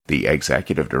The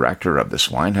executive director of the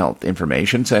Swine Health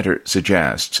Information Center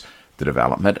suggests the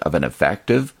development of an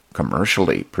effective,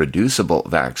 commercially producible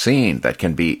vaccine that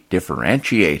can be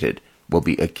differentiated will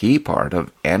be a key part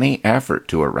of any effort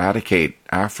to eradicate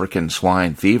African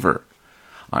swine fever.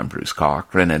 I'm Bruce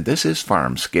Cochran, and this is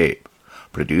Farmscape,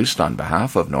 produced on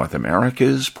behalf of North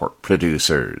America's pork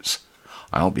producers.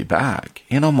 I'll be back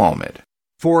in a moment.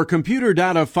 For computer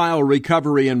data file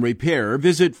recovery and repair,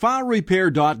 visit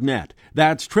filerepair.net.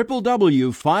 That's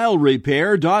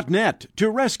www.filerepair.net to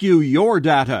rescue your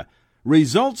data.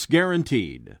 Results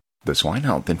guaranteed. The Swine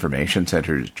Health Information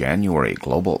Center's January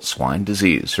Global Swine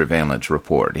Disease Surveillance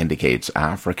Report indicates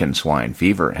African swine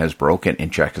fever has broken in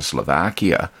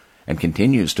Czechoslovakia and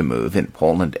continues to move in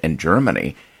Poland and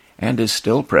Germany, and is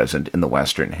still present in the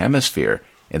Western Hemisphere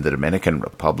in the Dominican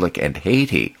Republic and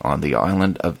Haiti on the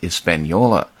island of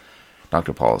Hispaniola.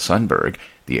 Dr. Paul Sundberg,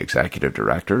 the Executive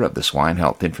Director of the Swine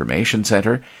Health Information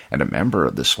Center and a member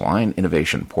of the Swine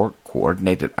Innovation Pork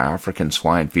Coordinated African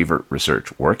Swine Fever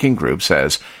Research Working Group,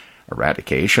 says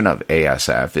eradication of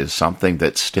ASF is something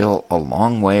that's still a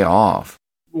long way off.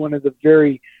 One of the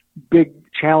very big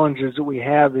challenges that we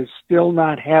have is still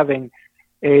not having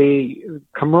a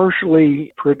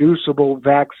commercially producible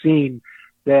vaccine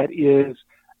that is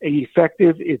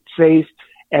effective, it's safe,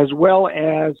 as well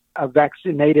as a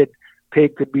vaccinated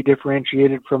pig could be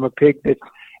differentiated from a pig that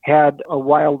had a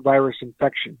wild virus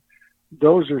infection.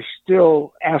 Those are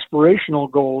still aspirational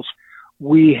goals.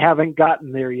 We haven't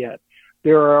gotten there yet.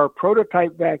 There are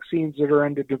prototype vaccines that are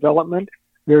under development.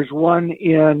 There's one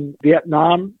in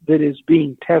Vietnam that is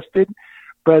being tested,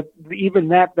 but even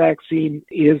that vaccine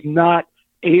is not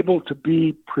able to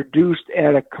be produced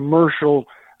at a commercial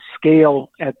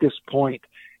scale at this point.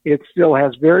 It still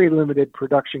has very limited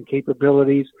production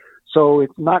capabilities, so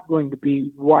it's not going to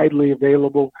be widely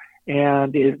available,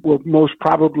 and it will most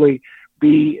probably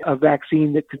be a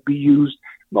vaccine that could be used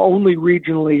only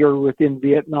regionally or within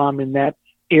Vietnam, in that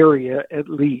area at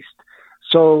least.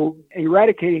 So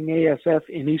eradicating ASF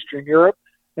in Eastern Europe,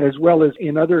 as well as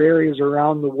in other areas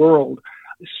around the world,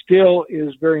 still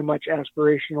is very much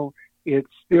aspirational. It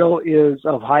still is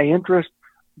of high interest,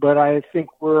 but I think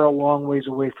we're a long ways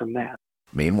away from that.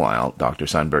 Meanwhile, Dr.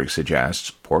 Sundberg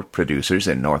suggests pork producers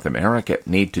in North America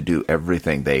need to do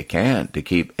everything they can to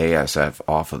keep ASF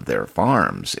off of their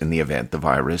farms in the event the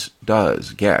virus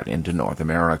does get into North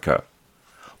America.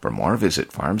 For more, visit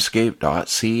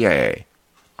farmscape.ca.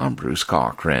 I'm Bruce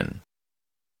Cochran.